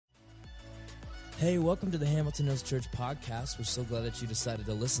Hey, welcome to the Hamilton Hills Church podcast. We're so glad that you decided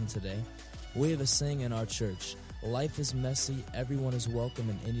to listen today. We have a saying in our church: life is messy, everyone is welcome,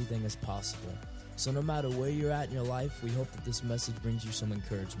 and anything is possible. So no matter where you're at in your life, we hope that this message brings you some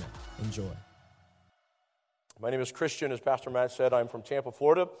encouragement. Enjoy. My name is Christian. As Pastor Matt said, I'm from Tampa,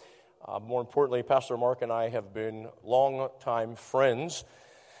 Florida. More importantly, Pastor Mark and I have been long-time friends.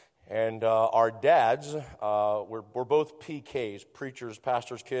 And our dads, we're both PKs, preachers,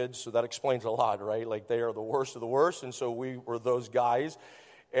 pastors' kids, so that explains a lot, right? Like, they are the worst of the worst, and so we were those guys.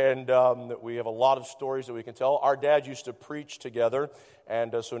 And we have a lot of stories that we can tell. Our dads used to preach together,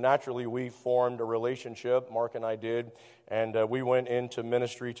 and so naturally we formed a relationship, Mark and I did, and we went into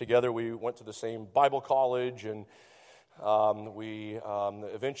ministry together. We went to the same Bible college, and we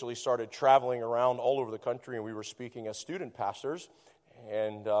eventually started traveling around all over the country, and we were speaking as student pastors.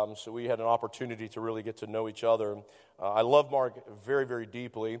 And so we had an opportunity to really get to know each other. I love Mark very, very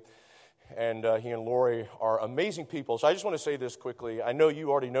deeply, and he and Lori are amazing people. So I just want to say this quickly. I know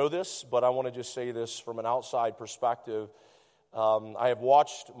you already know this, but I want to just say this from an outside perspective. I have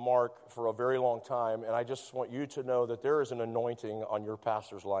watched Mark for a very long time, and I just want you to know that there is an anointing on your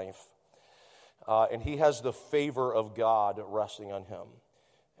pastor's life. And he has the favor of God resting on him.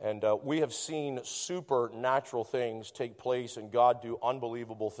 And we have seen supernatural things take place and God do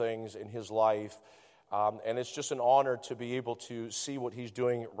unbelievable things in his life. And it's just an honor to be able to see what he's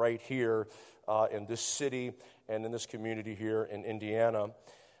doing right here in this city and in this community here in Indiana.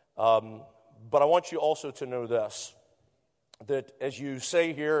 But I want you also to know this, that as you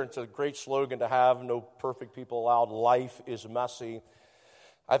say here, it's a great slogan to have, no perfect people allowed, life is messy.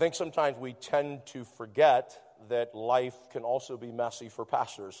 I think sometimes we tend to forget that life can also be messy for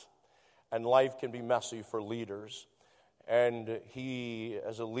pastors, and life can be messy for leaders. And he,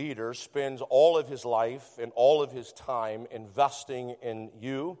 as a leader, spends all of his life and all of his time investing in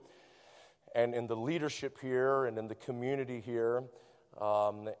you and in the leadership here and in the community here.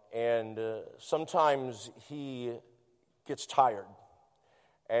 And sometimes he gets tired.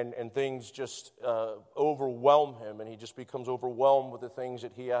 And things just overwhelm him, and he just becomes overwhelmed with the things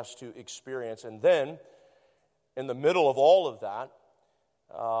that he has to experience. And then, in the middle of all of that,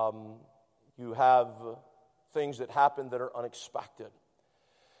 you have things that happen that are unexpected.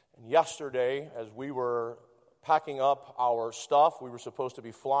 And yesterday, as we were packing up our stuff, we were supposed to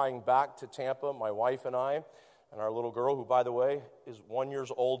be flying back to Tampa, my wife and I, and our little girl, who, by the way, is 1 year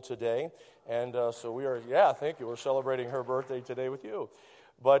old today. And so we are, thank you, we're celebrating her birthday today with you.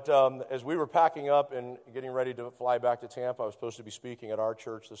 But as we were packing up and getting ready to fly back to Tampa, I was supposed to be speaking at our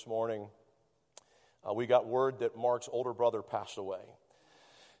church this morning. We got word that Mark's older brother passed away.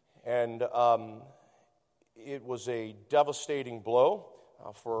 And it was a devastating blow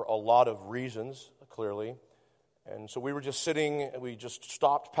for a lot of reasons, clearly. And so we were just sitting, we just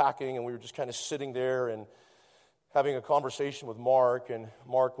stopped packing, and we were just kind of sitting there and having a conversation with Mark. And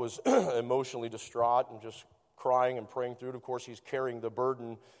Mark was emotionally distraught and just crying and praying through it. Of course, he's carrying the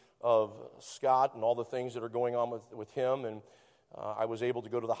burden of Scott and all the things that are going on with him. And I was able to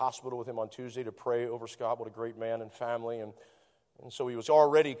go to the hospital with him on Tuesday to pray over Scott. What a great man and family. And so he was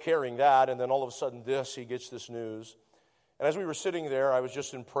already carrying that, and then all of a sudden he gets this news. And as we were sitting there, I was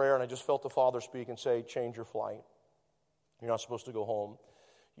just in prayer, and I just felt the Father speak and say, change your flight. You're not supposed to go home.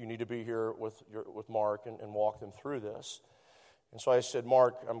 You need to be here with Mark and walk them through this. And so I said,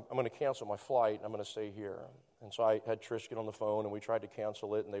 Mark, I'm going to cancel my flight, and I'm going to stay here. And so I had Trish get on the phone, and we tried to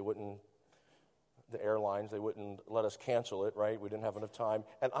cancel it, and the airlines, they wouldn't let us cancel it, right? We didn't have enough time.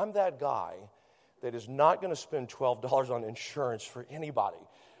 And I'm that guy that is not going to spend $12 on insurance for anybody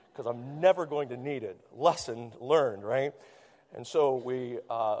because I'm never going to need it. Lesson learned, right? And so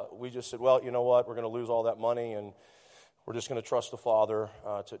we just said, well, you know what? We're going to lose all that money, and we're just going to trust the Father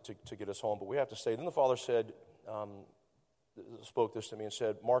to get us home. But we have to stay. Then the Father spoke this to me and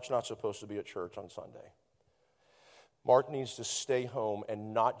said, Mark's not supposed to be at church on Sunday. Mark needs to stay home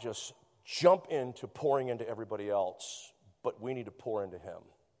and not just jump into pouring into everybody else, but we need to pour into him.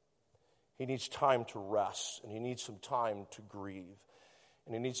 He needs time to rest, and he needs some time to grieve,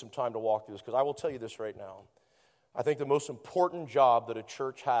 and he needs some time to walk through this. Because I will tell you this right now. I think the most important job that a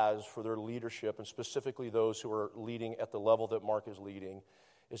church has for their leadership, and specifically those who are leading at the level that Mark is leading,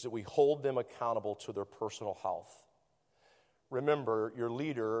 is that we hold them accountable to their personal health. Remember, your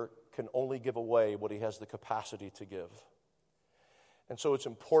leader can only give away what he has the capacity to give. And so it's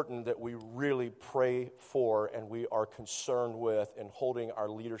important that we really pray for and we are concerned with in holding our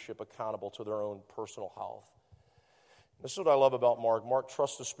leadership accountable to their own personal health. This is what I love about Mark. Mark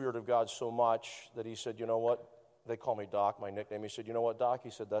trusts the Spirit of God so much that he said, you know what? They call me Doc, my nickname. He said, you know what, Doc? He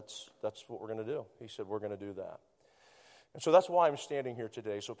said, that's what we're going to do. He said, we're going to do that. And so that's why I'm standing here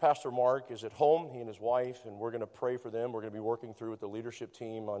today. So Pastor Mark is at home, he and his wife, and we're going to pray for them. We're going to be working through with the leadership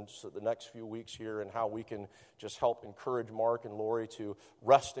team on the next few weeks here and how we can just help encourage Mark and Lori to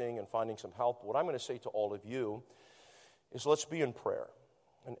resting and finding some help. What I'm going to say to all of you is let's be in prayer.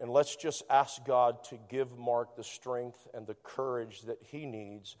 And let's just ask God to give Mark the strength and the courage that he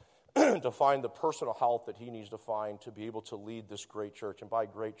needs to find the personal health that he needs to find to be able to lead this great church. And by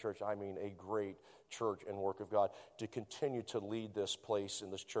great church, I mean a great church and work of God, to continue to lead this place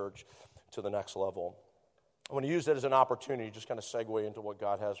in this church to the next level. I want to use that as an opportunity to just kind of segue into what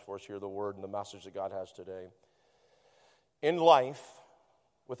God has for us here, the word and the message that God has today. In life,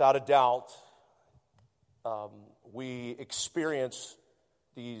 without a doubt, we experience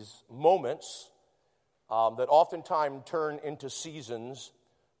these moments that oftentimes turn into seasons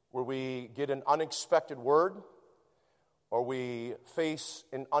where we get an unexpected word, or we face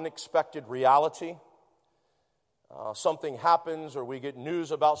an unexpected reality. Something happens, or we get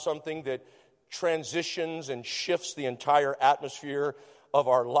news about something that transitions and shifts the entire atmosphere of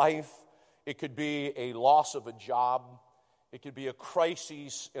our life. It could be a loss of a job. It could be a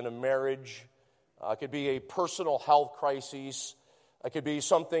crisis in a marriage. It could be a personal health crisis. It could be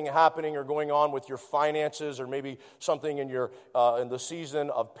something happening or going on with your finances, or maybe something in the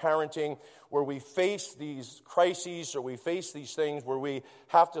season of parenting, where we face these crises or we face these things where we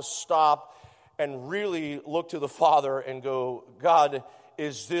have to stop and really look to the Father and go, God,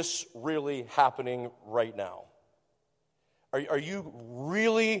 is this really happening right now? Are you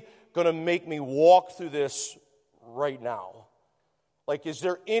really going to make me walk through this right now? Like, is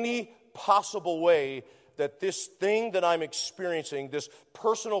there any possible way that this thing that I'm experiencing, this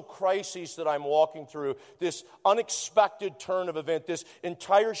personal crisis that I'm walking through, this unexpected turn of event, this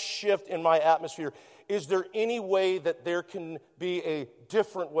entire shift in my atmosphere, is there any way that there can be a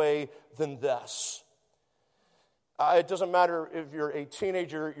different way than this? It doesn't matter if you're a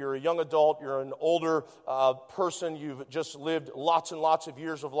teenager, you're a young adult, you're an older person, you've just lived lots and lots of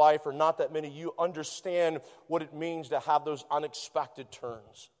years of life, or not that many, you understand what it means to have those unexpected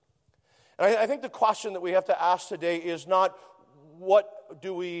turns. And I think the question that we have to ask today is not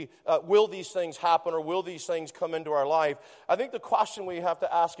will these things happen, or will these things come into our life? I think the question we have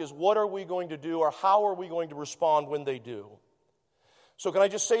to ask is, what are we going to do, or how are we going to respond when they do? So can I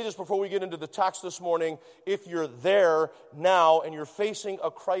just say this before we get into the text this morning? If you're there now and you're facing a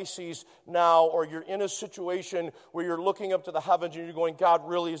crisis now, or you're in a situation where you're looking up to the heavens and you're going, God,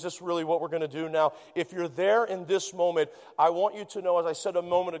 really, is this really what we're going to do now? If you're there in this moment, I want you to know, as I said a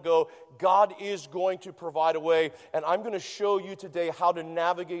moment ago, God is going to provide a way. And I'm going to show you today how to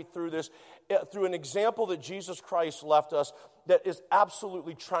navigate through this through an example that Jesus Christ left us that is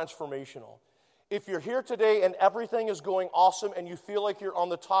absolutely transformational. If you're here today and everything is going awesome and you feel like you're on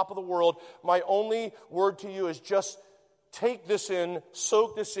the top of the world, my only word to you is just take this in,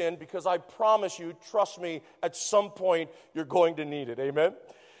 soak this in, because I promise you, trust me, at some point you're going to need it. Amen?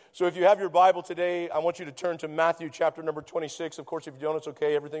 So if you have your Bible today, I want you to turn to Matthew chapter number 26. Of course, if you don't, it's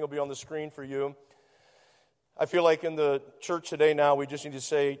okay. Everything will be on the screen for you. I feel like in the church today now, we just need to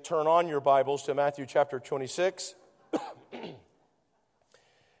say, turn on your Bibles to Matthew chapter 26.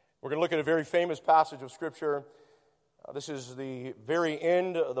 We're going to look at a very famous passage of Scripture. This is the very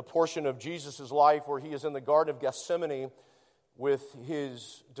end of the portion of Jesus' life where he is in the Garden of Gethsemane with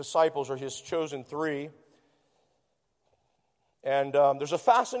his disciples, or his chosen three. And there's a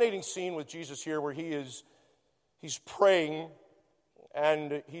fascinating scene with Jesus here where he's praying,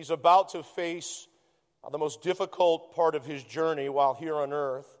 and he's about to face the most difficult part of his journey while here on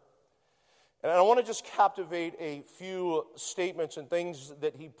earth. And I want to just captivate a few statements and things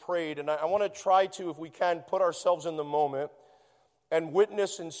that he prayed. And I want to try to, if we can, put ourselves in the moment and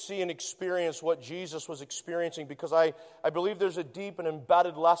witness and see and experience what Jesus was experiencing. Because I believe there's a deep and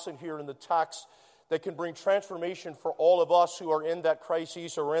embedded lesson here in the text that can bring transformation for all of us who are in that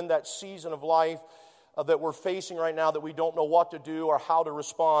crisis or in that season of life that we're facing right now, that we don't know what to do or how to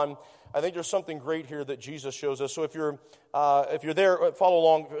respond. I think there's something great here that Jesus shows us. So if you're there, follow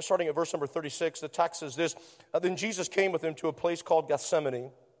along. Starting at verse number 36, the text says this: Then Jesus came with him to a place called Gethsemane,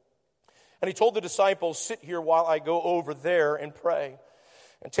 and he told the disciples, "Sit here while I go over there and pray."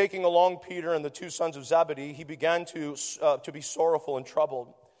 And taking along Peter and the two sons of Zebedee, he began to be sorrowful and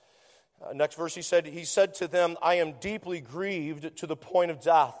troubled. Next verse, he said to them, "I am deeply grieved to the point of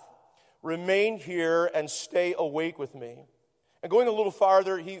death. Remain here and stay awake with me." And going a little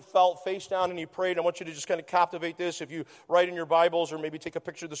farther, he fell face down and he prayed. I want you to just kind of captivate this. If you write in your Bibles or maybe take a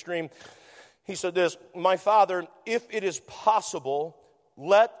picture of the screen. He said this: "My Father, if it is possible,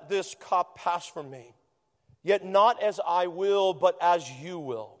 let this cup pass from me. Yet not as I will, but as you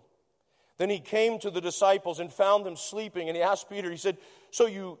will." Then he came to the disciples and found them sleeping, and he asked Peter, he said, so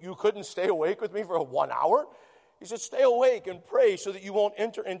you couldn't stay awake with me for 1 hour? He said, stay awake and pray so that you won't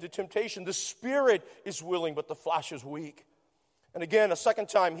enter into temptation. The spirit is willing, but the flesh is weak. And again, a second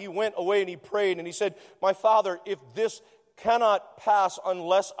time, he went away and he prayed, and he said, my Father, if this cannot pass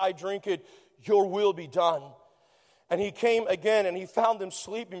unless I drink it, your will be done. And he came again, and he found them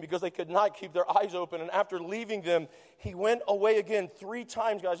sleeping because they could not keep their eyes open. And after leaving them, he went away again 3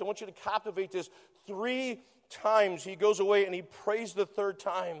 times, guys. I want you to captivate this. 3 times he goes away, and he prays the 3rd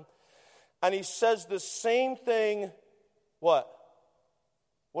time. And he says the same thing, what?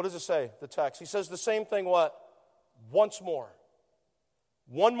 What does it say, the text? He says the same thing, what? Once more.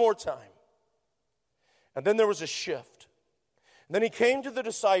 One more time. And then there was a shift. And then he came to the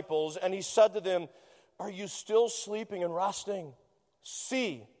disciples, and he said to them, are you still sleeping and resting?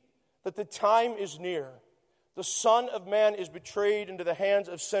 See that the time is near. The Son of Man is betrayed into the hands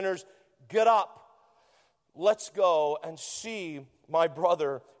of sinners. Get up. Let's go and see my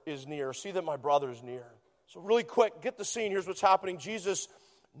brother is near. See that my brother is near. So really quick, get the scene. Here's what's happening. Jesus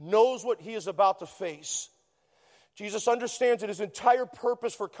knows what he is about to face. Jesus understands that his entire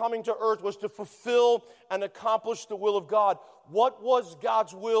purpose for coming to earth was to fulfill and accomplish the will of God. What was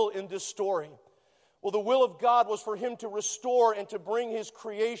God's will in this story? Well, the will of God was for him to restore and to bring his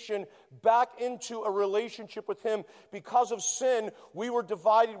creation back into a relationship with him. Because of sin, we were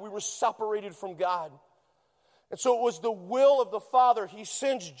divided, we were separated from God. And so it was the will of the Father. He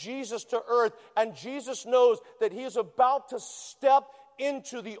sends Jesus to earth, and Jesus knows that he is about to step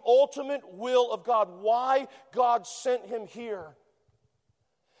into the ultimate will of God. Why God sent him here.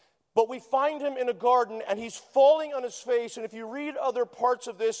 But we find him in a garden, and he's falling on his face. And if you read other parts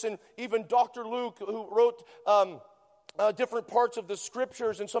of this, and even Dr. Luke, who wrote different parts of the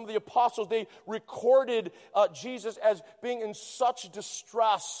scriptures, and some of the apostles, they recorded Jesus as being in such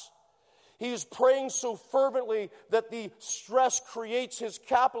distress. He is praying so fervently that the stress creates his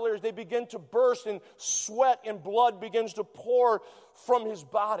capillaries. They begin to burst, and sweat and blood begins to pour from his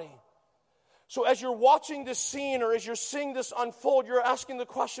body. So as you're watching this scene, or as you're seeing this unfold, you're asking the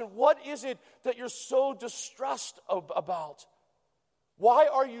question, what is it that you're so distressed about? Why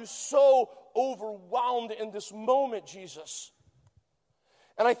are you so overwhelmed in this moment, Jesus?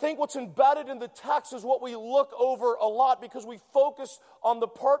 And I think what's embedded in the text is what we look over a lot, because we focus on the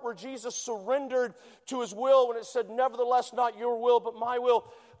part where Jesus surrendered to his will when it said, nevertheless, not your will, but my will.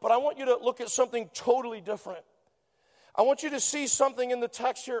 But I want you to look at something totally different. I want you to see something in the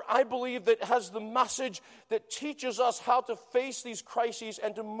text here, I believe, that has the message that teaches us how to face these crises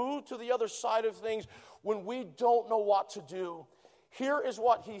and to move to the other side of things when we don't know what to do. Here is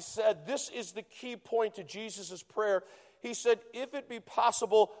what he said. This is the key point to Jesus' prayer. He said, if it be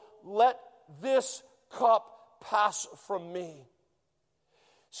possible, let this cup pass from me.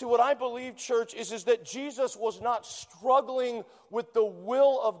 See, what I believe, church, is that Jesus was not struggling with the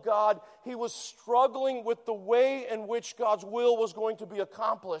will of God. He was struggling with the way in which God's will was going to be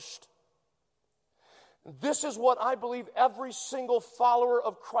accomplished. This is what I believe every single follower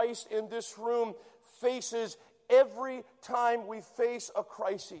of Christ in this room faces every time we face a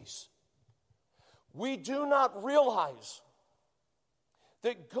crisis. We do not realize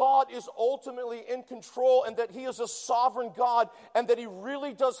that God is ultimately in control, and that he is a sovereign God, and that he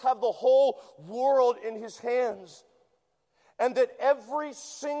really does have the whole world in his hands. And that every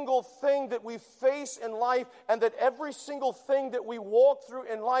single thing that we face in life, and that every single thing that we walk through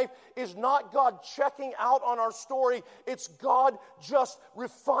in life, is not God checking out on our story. It's God just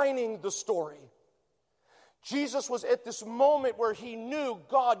refining the story. Jesus was at this moment where he knew,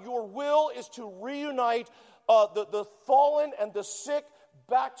 God, your will is to reunite the fallen and the sick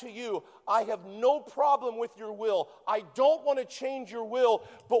back to you. I have no problem with your will. I don't want to change your will,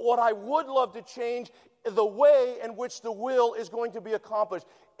 but what I would love to change is the way in which the will is going to be accomplished.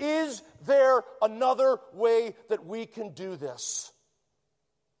 Is there another way that we can do this?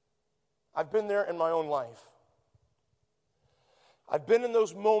 I've been there in my own life. I've been in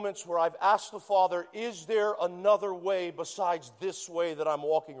those moments where I've asked the Father, is there another way besides this way that I'm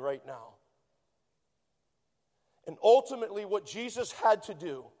walking right now? And ultimately, what Jesus had to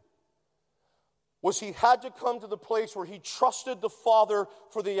do was he had to come to the place where he trusted the Father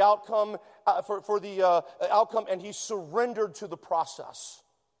for the outcome, outcome, and he surrendered to the process.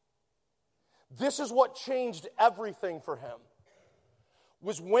 This is what changed everything for him.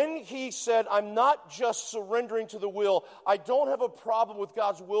 Was when he said, I'm not just surrendering to the will. I don't have a problem with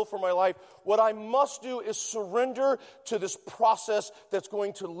God's will for my life. What I must do is surrender to this process that's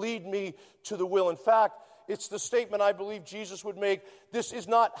going to lead me to the will. In fact, it's the statement I believe Jesus would make. This is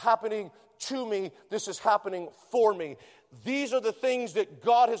not happening to me. This is happening for me. these are the things that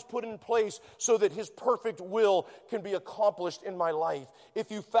God has put in place so that His perfect will can be accomplished in my life.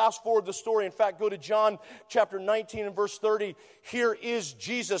 If you fast forward the story, in fact, go to John chapter 19 and verse 30. Here is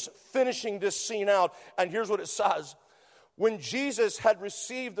Jesus finishing this scene out, and here's what it says. When Jesus had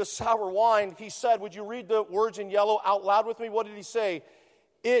received the sour wine, He said, would you read the words in yellow out loud with me? What did He say?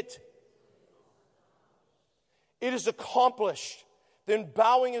 It is accomplished. Then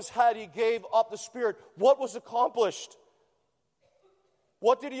bowing His head, He gave up the spirit. What was accomplished?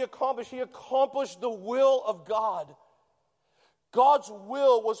 What did He accomplish? He accomplished the will of God. God's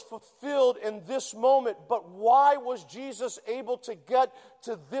will was fulfilled in this moment. But why was Jesus able to get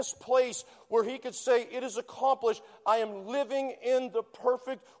to this place where He could say, it is accomplished? I am living in the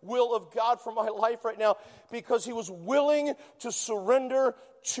perfect will of God for my life right now. Because He was willing to surrender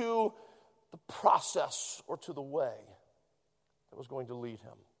to the process or to the way that was going to lead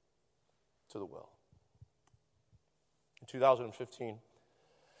Him to the will. In 2015,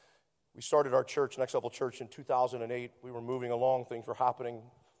 we started our church, Next Level Church, in 2008. We were moving along. Things were happening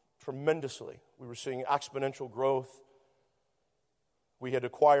tremendously. We were seeing exponential growth. We had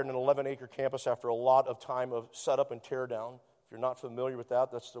acquired an 11-acre campus after a lot of time of setup and tear down. If you're not familiar with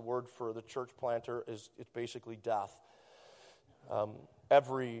that, that's the word for the church planter. It's basically death.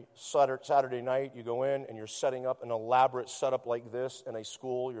 Every Saturday night, you go in and you're setting up an elaborate setup like this in a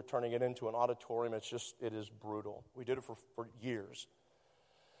school. You're turning it into an auditorium. It is brutal. We did it for years.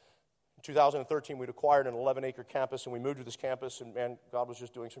 In 2013, we'd acquired an 11-acre campus, and we moved to this campus, and man, God was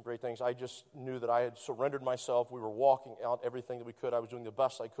just doing some great things. I just knew that I had surrendered myself. We were walking out everything that we could. I was doing the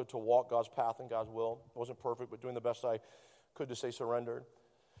best I could to walk God's path and God's will. It wasn't perfect, but doing the best I could to stay surrendered.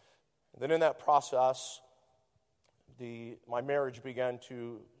 And then in that process, my marriage began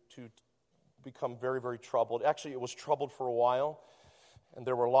to become very, very troubled. Actually, it was troubled for a while, and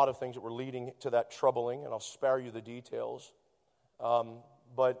there were a lot of things that were leading to that troubling, and I'll spare you the details.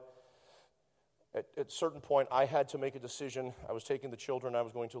 But at a certain point, I had to make a decision. I was taking the children. I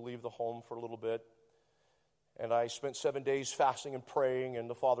was going to leave the home for a little bit. And I spent 7 days fasting and praying, and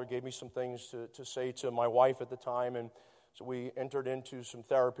the Father gave me some things to say to my wife at the time. And so we entered into some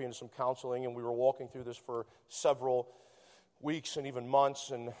therapy and some counseling, and we were walking through this for several weeks and even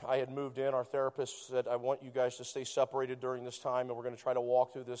months. And I had moved in. Our therapist said, I want you guys to stay separated during this time, and we're going to try to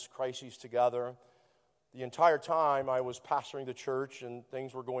walk through this crisis together. The entire time I was pastoring the church and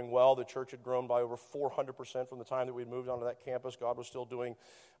things were going well. The church had grown by over 400% from the time that we moved onto that campus. God was still doing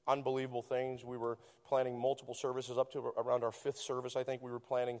unbelievable things. We were planning multiple services up to around our 5th service. I think we were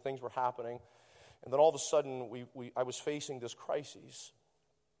planning. Things were happening. And then all of a sudden I was facing this crisis.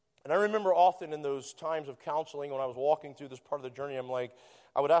 And I remember often in those times of counseling when I was walking through this part of the journey,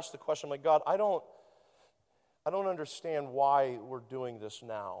 I would ask the question, I'm like, God, I don't understand why we're doing this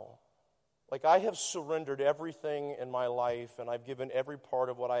now. Like, I have surrendered everything in my life, and I've given every part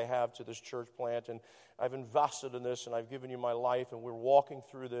of what I have to this church plant, and I've invested in this, and I've given you my life, and we're walking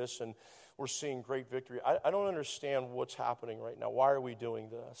through this, and we're seeing great victory. I don't understand what's happening right now. Why are we doing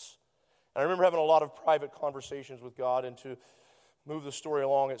this? And I remember having a lot of private conversations with God, and to move the story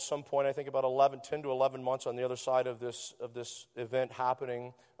along at some point, I think about 10 to 11 months on the other side of this event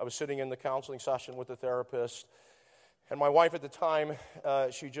happening, I was sitting in the counseling session with the therapist. And my wife at the time,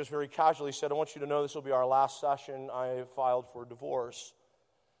 she just very casually said, I want you to know this will be our last session. I filed for divorce.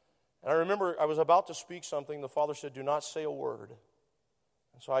 And I remember I was about to speak something. The Father said, do not say a word.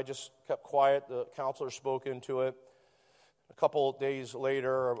 And so I just kept quiet. The counselor spoke into it. A couple days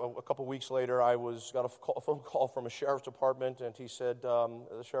later, or a couple weeks later, I got a phone call from a sheriff's department, and he said,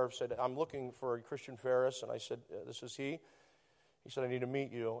 the sheriff said, I'm looking for a Christian Ferris. And I said, this is he. He said, I need to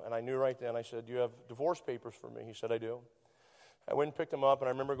meet you. And I knew right then. I said, do you have divorce papers for me? He said, I do. I went and picked him up, and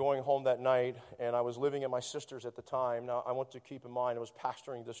I remember going home that night, and I was living at my sister's at the time. Now, I want to keep in mind, I was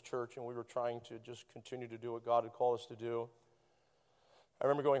pastoring this church, and we were trying to just continue to do what God had called us to do. I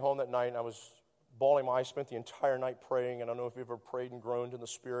remember going home that night, and I was bawling my eyes, spent the entire night praying. And I don't know if you've ever prayed and groaned in the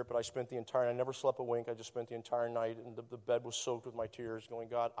Spirit, but I never slept a wink. I just spent the entire night, and the bed was soaked with my tears, going,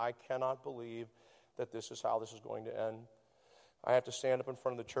 God, I cannot believe that this is how this is going to end. I have to stand up in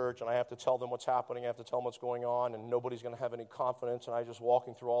front of the church, and I have to tell them what's happening. I have to tell them what's going on, and nobody's going to have any confidence. And I just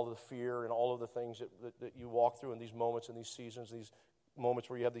walking through all of the fear and all of the things that you walk through in these moments, in these seasons, these moments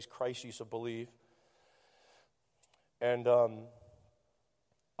where you have these crises of belief. And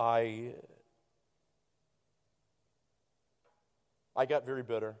I got very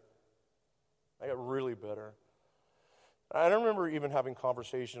bitter. I got really bitter. I don't remember even having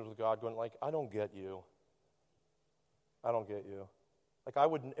conversations with God going like, I don't get you. I don't get you. Like,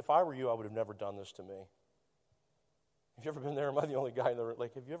 if I were you, I would have never done this to me. Have you ever been there? Am I the only guy in the room?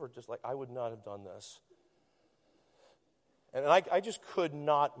 Like, have you ever just like, I would not have done this. And I just could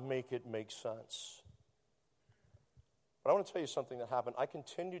not make it make sense. But I want to tell you something that happened. I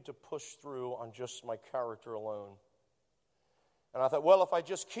continued to push through on just my character alone. And I thought, well, if I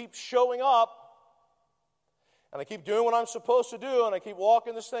just keep showing up, and I keep doing what I'm supposed to do, and I keep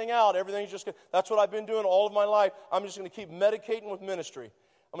walking this thing out, everything's just good. That's what I've been doing all of my life. I'm just going to keep medicating with ministry.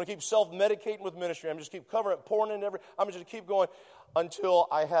 I'm going to keep self-medicating with ministry. I'm just keep covering it, pouring in I'm just going to keep going until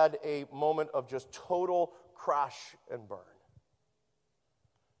I had a moment of just total crash and burn.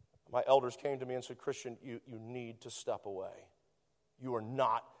 My elders came to me and said, Christian, you need to step away. You are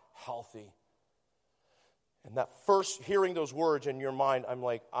not healthy. And that first hearing those words in your mind, I'm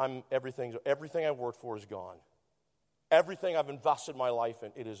like, everything I've worked for is gone. Everything I've invested my life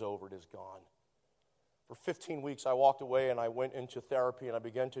in, it is over, it is gone. For 15 weeks, I walked away and I went into therapy and I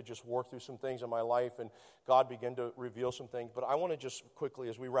began to just work through some things in my life and God began to reveal some things. But I want to just quickly,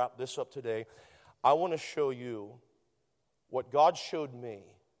 as we wrap this up today, I want to show you what God showed me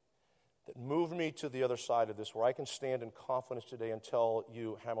that moved me to the other side of this, where I can stand in confidence today and tell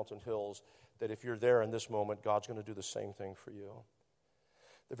you, Hamilton Hills, that if you're there in this moment, God's going to do the same thing for you.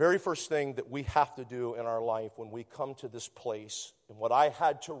 The very first thing that we have to do in our life when we come to this place, and what I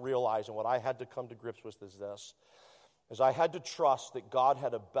had to realize and what I had to come to grips with is this, is I had to trust that God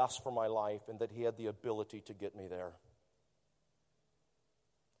had a best for my life and that He had the ability to get me there.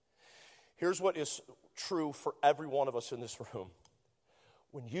 Here's what is true for every one of us in this room.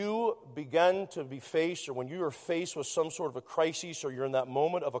 When you begin to be faced, or when you are faced with some sort of a crisis, or you're in that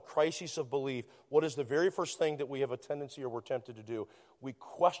moment of a crisis of belief, what is the very first thing that we have a tendency or we're tempted to do? We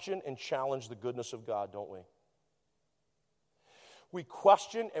question and challenge the goodness of God, don't we? We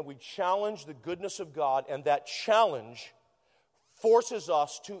question and we challenge the goodness of God, and that challenge forces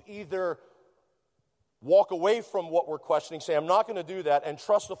us to either walk away from what we're questioning, say, I'm not going to do that, and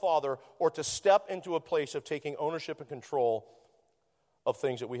trust the Father, or to step into a place of taking ownership and control of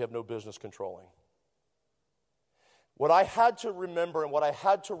things that we have no business controlling. What I had to remember and what I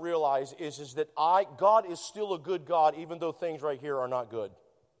had to realize is that God is still a good God, even though things right here are not good.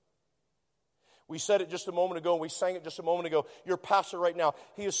 We said it just a moment ago, and we sang it just a moment ago. Your pastor right now,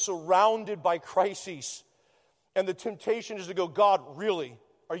 he is surrounded by crises. And the temptation is to go, God, really?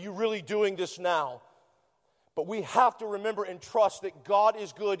 Are you really doing this now? But we have to remember and trust that God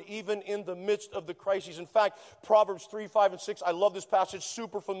is good even in the midst of the crises. In fact, Proverbs 3, 5, and 6, I love this passage,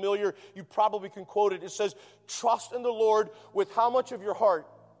 super familiar. You probably can quote it. It says, trust in the Lord with how much of your heart?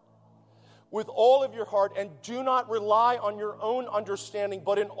 With all of your heart, and do not rely on your own understanding,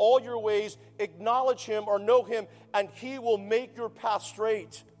 but in all your ways acknowledge Him or know Him, and He will make your path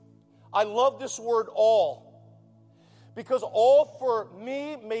straight. I love this word all, because all for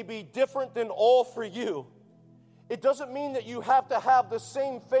me may be different than all for you. It doesn't mean that you have to have the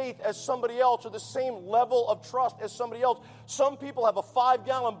same faith as somebody else or the same level of trust as somebody else. Some people have a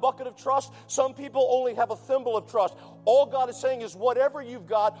 5-gallon bucket of trust. Some people only have a thimble of trust. All God is saying is whatever you've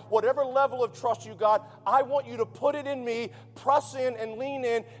got, whatever level of trust you got, I want you to put it in me, press in and lean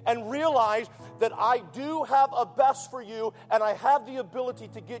in, and realize that I do have a best for you and I have the ability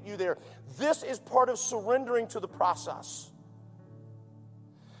to get you there. This is part of surrendering to the process.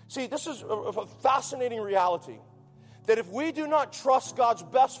 See, this is a fascinating reality. That if we do not trust God's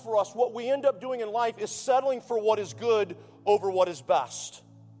best for us, what we end up doing in life is settling for what is good over what is best.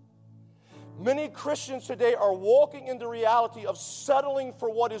 Many Christians today are walking in the reality of settling for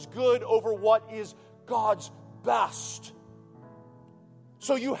what is good over what is God's best.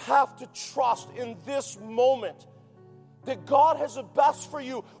 So you have to trust in this moment that God has the best for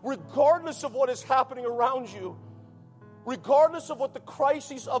you, regardless of what is happening around you, regardless of what the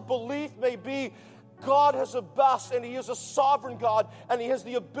crises of belief may be. God has the best, and He is a sovereign God, and He has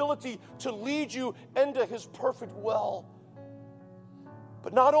the ability to lead you into His perfect will.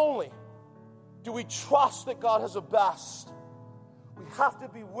 But not only do we trust that God has the best, we have to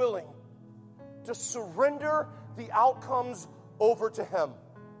be willing to surrender the outcomes over to Him.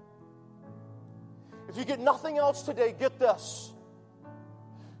 If you get nothing else today, get this.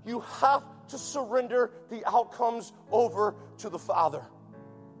 You have to surrender the outcomes over to the Father.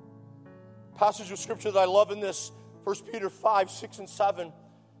 Passage of scripture that I love in this, 1 Peter 5, 6, and 7.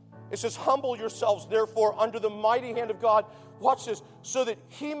 It says, humble yourselves, therefore, under the mighty hand of God. Watch this. So that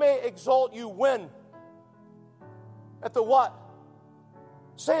He may exalt you when? At the what?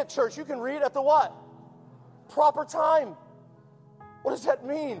 Say it, church. You can read at the what? Proper time. What does that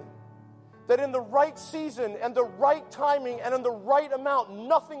mean? that in the right season and the right timing and in the right amount,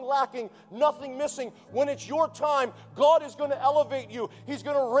 nothing lacking, nothing missing, when it's your time, God is going to elevate you. He's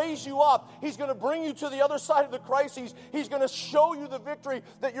going to raise you up. He's going to bring you to the other side of the crises. He's going to show you the victory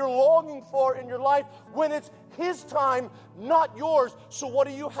that you're longing for in your life when it's His time, not yours. So what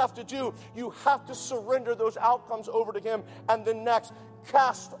do you have to do? You have to surrender those outcomes over to Him. And then next,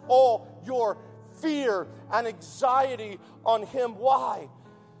 cast all your fear and anxiety on Him. Why?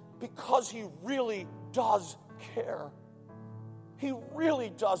 Because He really does care. He really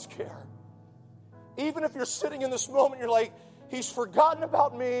does care. Even if you're sitting in this moment, you're like, He's forgotten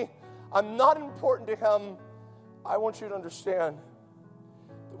about me. I'm not important to Him. I want you to understand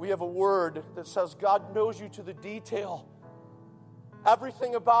that we have a word that says God knows you to the detail.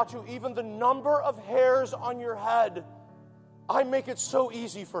 Everything about you, even the number of hairs on your head. I make it so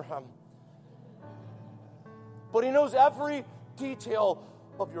easy for Him. But He knows every detail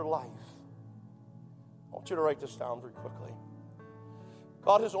of your life. I want you to write this down very quickly.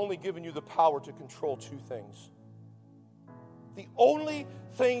 God has only given you the power to control two things. The only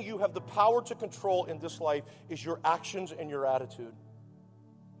thing you have the power to control in this life is your actions and your attitude.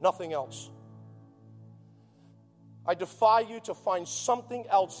 Nothing else. I defy you to find something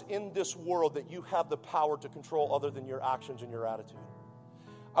else in this world that you have the power to control other than your actions and your attitude.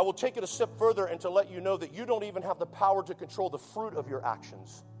 I will take it a step further and to let you know that you don't even have the power to control the fruit of your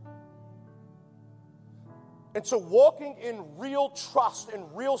actions. And so walking in real trust and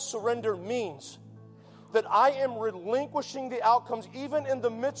real surrender means that I am relinquishing the outcomes even in the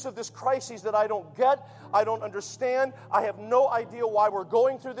midst of this crisis that I don't get, I don't understand. I have no idea why we're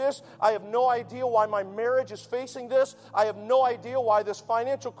going through this. I have no idea why my marriage is facing this. I have no idea why this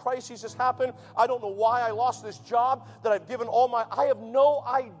financial crisis has happened. I don't know why I lost this job that I've given I have no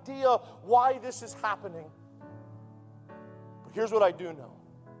idea why this is happening. But here's what I do know.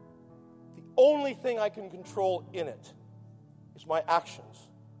 The only thing I can control in it is my actions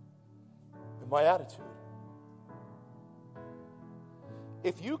and my attitude.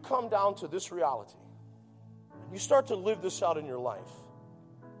 If you come down to this reality, and you start to live this out in your life,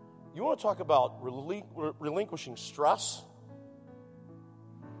 you want to talk about relinquishing stress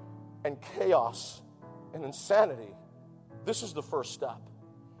and chaos and insanity, this is the first step,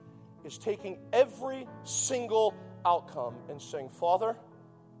 is taking every single outcome and saying, Father,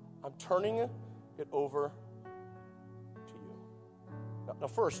 I'm turning it over to you. Now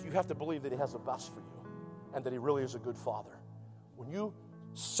first, you have to believe that He has the best for you and that He really is a good Father. When you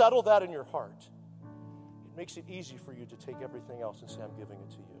settle that in your heart, it makes it easy for you to take everything else and say, I'm giving it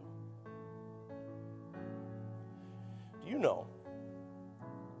to you. Do you know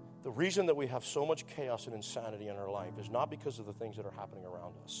the reason that we have so much chaos and insanity in our life is not because of the things that are happening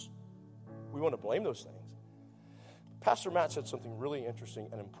around us? We want to blame those things. Pastor Matt said something really interesting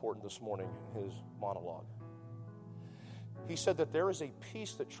and important this morning in his monologue. He said that there is a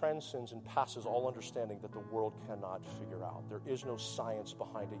peace that transcends and passes all understanding that the world cannot figure out. There is no science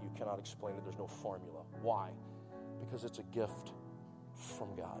behind it. You cannot explain it. There's no formula. Why? Because it's a gift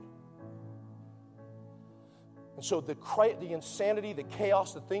from God. And so the insanity, the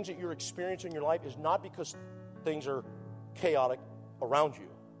chaos, the things that you're experiencing in your life is not because things are chaotic around you.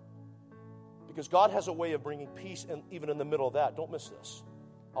 Because God has a way of bringing peace even in the middle of that. Don't miss this.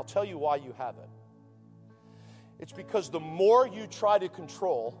 I'll tell you why you have it. It's because the more you try to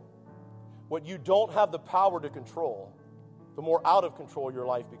control what you don't have the power to control, the more out of control your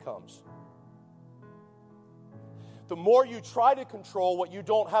life becomes. The more you try to control what you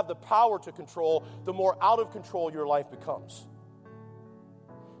don't have the power to control, the more out of control your life becomes.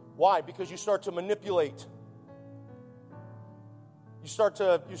 Why? Because you start to manipulate. You start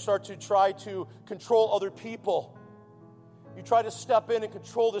to try to control other people. You try to step in and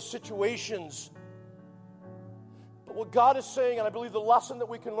control the situations. But what God is saying, and I believe the lesson that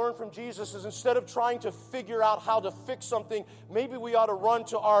we can learn from Jesus is instead of trying to figure out how to fix something, maybe we ought to run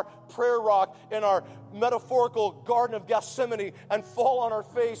to our prayer rock in our metaphorical Garden of Gethsemane and fall on our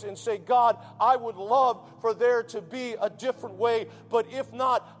face and say, God, I would love for there to be a different way, but if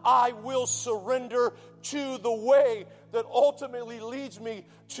not, I will surrender to the way that ultimately leads me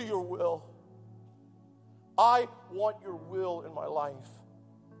to your will. I want your will in my life.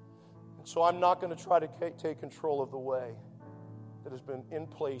 And so I'm not going to try to take control of the way that has been in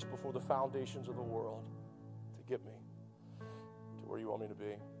place before the foundations of the world to get me to where you want me to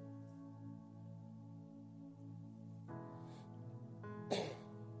be.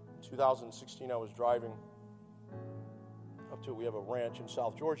 In 2016, I was driving up to, we have a ranch in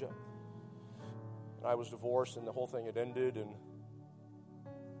South Georgia. And I was divorced and the whole thing had ended. And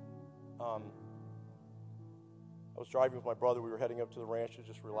I was driving with my brother. We were heading up to the ranch to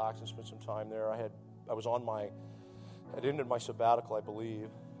just relax and spend some time there. I'd ended my sabbatical, I believe,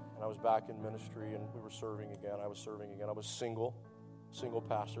 and I was back in ministry, and we were serving again. I was serving again. I was single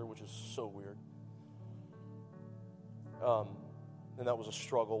pastor, which is so weird. And that was a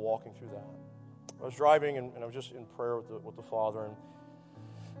struggle walking through that. I was driving, and I was just in prayer with the Father, and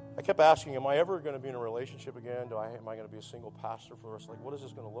I kept asking, am I ever going to be in a relationship again? Am I going to be a single pastor for the rest? Like, what is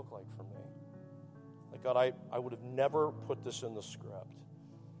this going to look like for me? Like, God, I would have never put this in the script.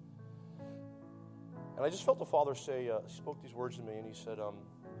 And I just felt the Father say, he spoke these words to me, and he said,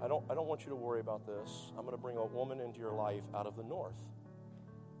 I don't want you to worry about this. I'm going to bring a woman into your life out of the north.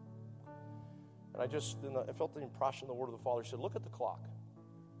 And I felt the impression, the word of the Father. He said, look at the clock.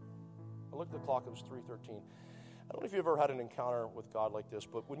 I looked at the clock, it was 3:13. I don't know if you've ever had an encounter with God like this,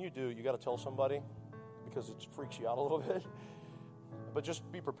 but when you do, you got to tell somebody because it freaks you out a little bit. But just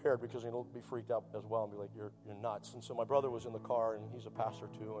be prepared because you'll be freaked out as well and be like, you're nuts. And so my brother was in the car, and he's a pastor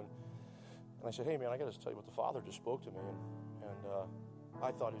too, and I said, hey, man, I got to tell you what the Father just spoke to me. And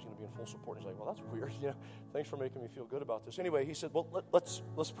I thought he was going to be in full support. He's like, well, that's weird. Thanks for making me feel good about this. Anyway, he said, well,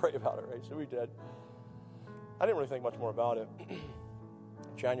 let's pray about it, right? So we did. I didn't really think much more about it.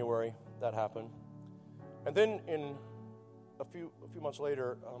 January, that happened. And then in a few months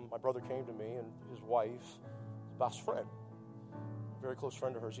later, my brother came to me, and his wife, his best friend, a very close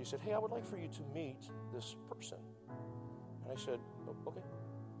friend of hers, he said, hey, I would like for you to meet this person. And I said, oh, okay.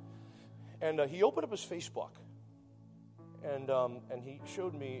 And he opened up his Facebook, and he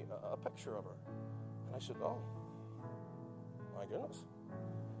showed me a picture of her. And I said, oh, my goodness.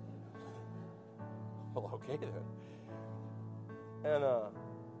 Well, okay then. And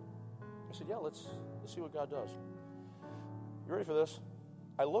I said, yeah, let's see what God does. You ready for this?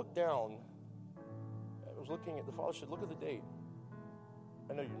 I looked down. I was looking at, the Father said, look at the date.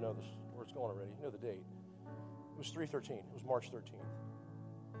 I know you know this, where it's going already. You know the date. It was 3/13. It was March 13th.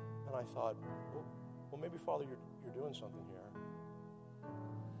 And I thought, well, maybe, Father, you're doing something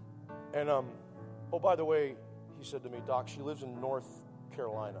here. And, oh, by the way, he said to me, Doc, she lives in North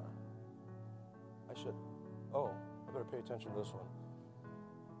Carolina. I said, oh, I better pay attention to this one.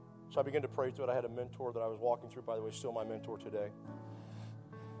 So I began to pray through it. I had a mentor that I was walking through, by the way, still my mentor today.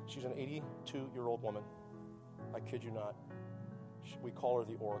 She's an 82-year-old woman. I kid you not. We call her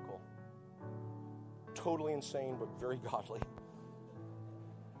the Oracle. Totally insane, but very godly.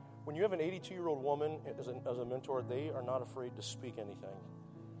 When you have an 82-year-old woman as a mentor, they are not afraid to speak anything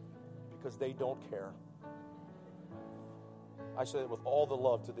because they don't care. I say it with all the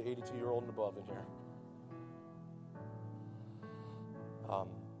love to the 82-year-old and above in here.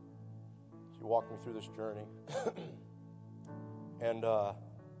 She walked me through this journey. And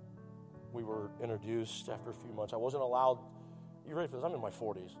we were introduced after a few months. I wasn't allowed, you ready for this? I'm in my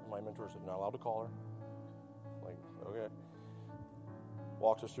 40s. My mentor said, not allowed to call her. I'm like, okay.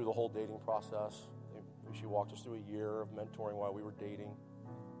 Walked us through the whole dating process. She walked us through a year of mentoring while we were dating.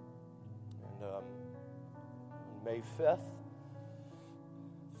 And on May 5th,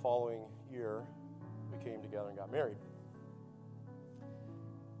 the following year, we came together and got married.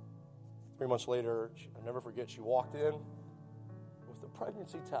 3 months later, I'll never forget, she walked in with a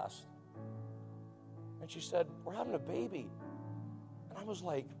pregnancy test. And she said, we're having a baby. And I was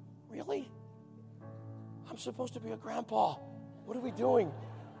like, really? I'm supposed to be a grandpa. What are we doing?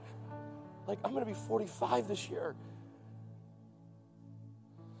 Like, I'm going to be 45 this year.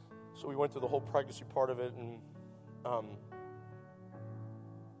 So we went through the whole pregnancy part of it, and I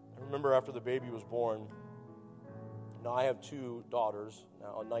remember after the baby was born, now I have two daughters,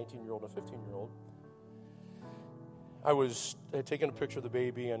 now a 19-year-old and a 15-year-old. I had taken a picture of the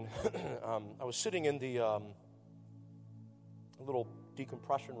baby, and I was sitting in the little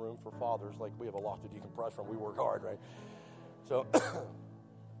decompression room for fathers. Like, we have a lot to decompress from. We work hard, right? So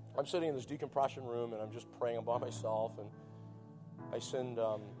I'm sitting in this decompression room, and I'm just praying. I'm by myself, and I send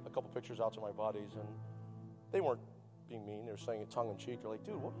a couple pictures out to my buddies, and they weren't being mean. They were saying it tongue-in-cheek. They're like,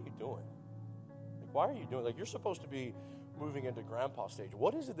 dude, what are you doing? Like, why are you doing? Like, you're supposed to be moving into grandpa stage.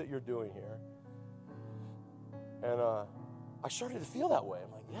 What is it that you're doing here? And I started to feel that way.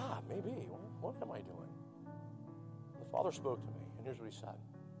 I'm like, yeah, maybe. What am I doing? The Father spoke to me, and here's what he said.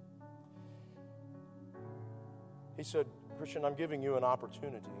 He said, Christian, I'm giving you an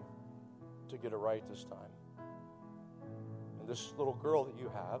opportunity to get it right this time. And this little girl that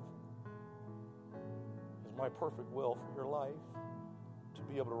you have is my perfect will for your life, to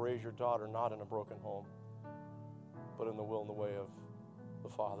be able to raise your daughter not in a broken home, but in the will and the way of the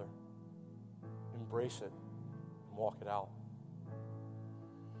Father. Embrace it and walk it out.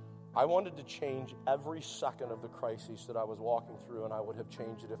 I wanted to change every second of the crisis that I was walking through, and I would have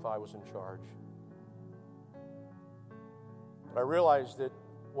changed it if I was in charge. But I realized that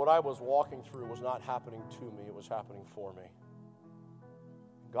what I was walking through was not happening to me, it was happening for me.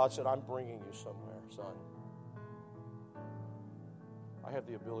 God said, I'm bringing you somewhere, son. I have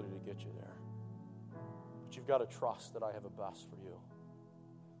the ability to get you there. But you've got to trust that I have a best for you.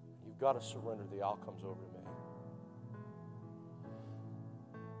 You've got to surrender the outcomes over to me.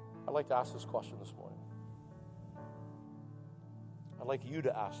 I'd like to ask this question this morning. I'd like you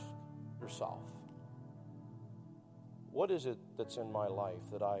to ask yourself, what is it that's in my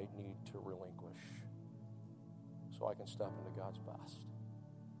life that I need to relinquish so I can step into God's best?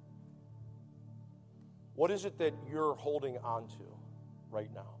 What is it that you're holding on to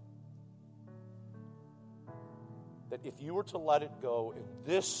right now? That if you were to let it go in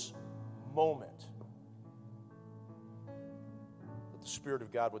this moment, that the Spirit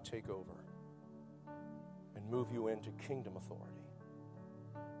of God would take over and move you into kingdom authority.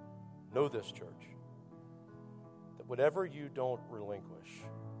 Know this, church, that whatever you don't relinquish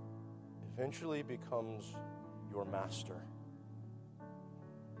eventually becomes your master.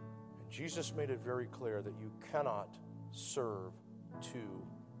 And Jesus made it very clear that you cannot serve two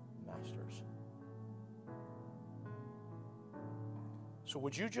masters. So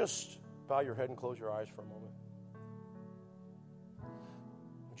would you just bow your head and close your eyes for a moment?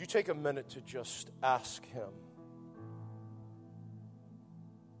 Would you take a minute to just ask Him,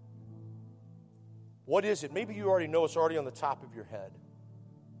 what is it? Maybe you already know, it's already on the top of your head.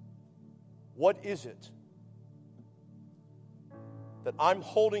 What is it that I'm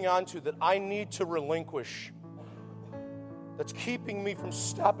holding on to that I need to relinquish, that's keeping me from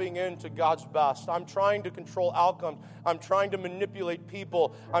stepping into God's best? I'm trying to control outcomes. I'm trying to manipulate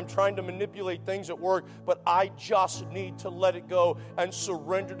people. I'm trying to manipulate things at work, but I just need to let it go and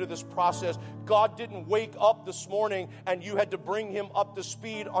surrender to this process. God didn't wake up this morning and you had to bring Him up to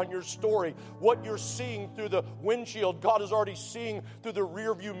speed on your story. What you're seeing through the windshield, God is already seeing through the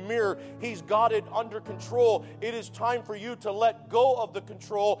rearview mirror. He's got it under control. It is time for you to let go of the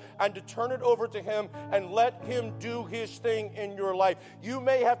control and to turn it over to Him and let Him do His thing in your life. You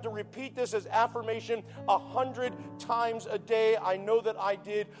may have to repeat this as affirmation 100 times a day. I know that I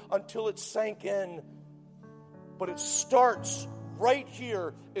did until it sank in. But it starts right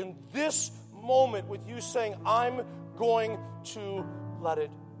here in this moment with you saying, I'm going to let it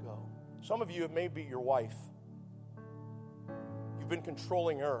go. Some of you, it may be your wife. You've been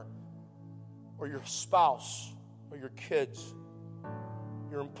controlling her, or your spouse, or your kids,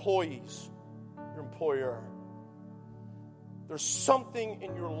 your employees, your employer. There's something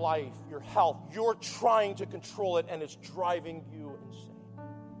in your life, your health, you're trying to control it, and it's driving you insane.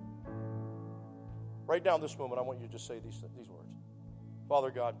 Right now in this moment, I want you to just say these words.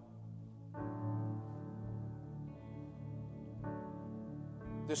 Father God,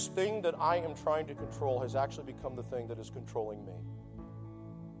 this thing that I am trying to control has actually become the thing that is controlling me.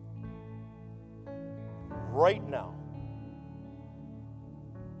 Right now,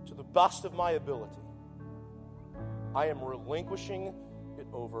 to the best of my ability, I am relinquishing it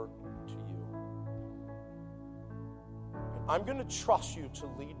over to you. And I'm going to trust you to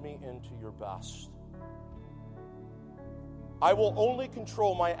lead me into your best. I will only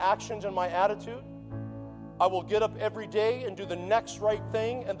control my actions and my attitude. I will get up every day and do the next right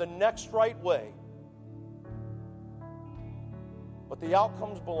thing and the next right way. But the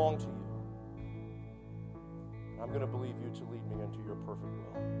outcomes belong to you. I'm going to believe you to lead me into your perfect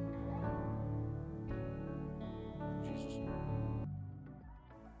will.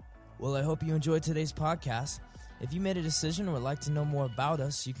 Well, I hope you enjoyed today's podcast. If you made a decision or would like to know more about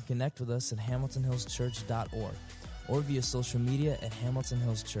us, you can connect with us at hamiltonhillschurch.org or via social media at Hamilton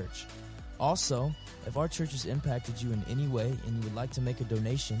Hills Church. Also, if our church has impacted you in any way and you would like to make a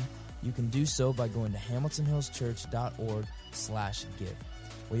donation, you can do so by going to hamiltonhillschurch.org/give.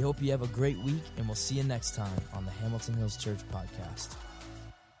 We hope you have a great week, and we'll see you next time on the Hamilton Hills Church Podcast.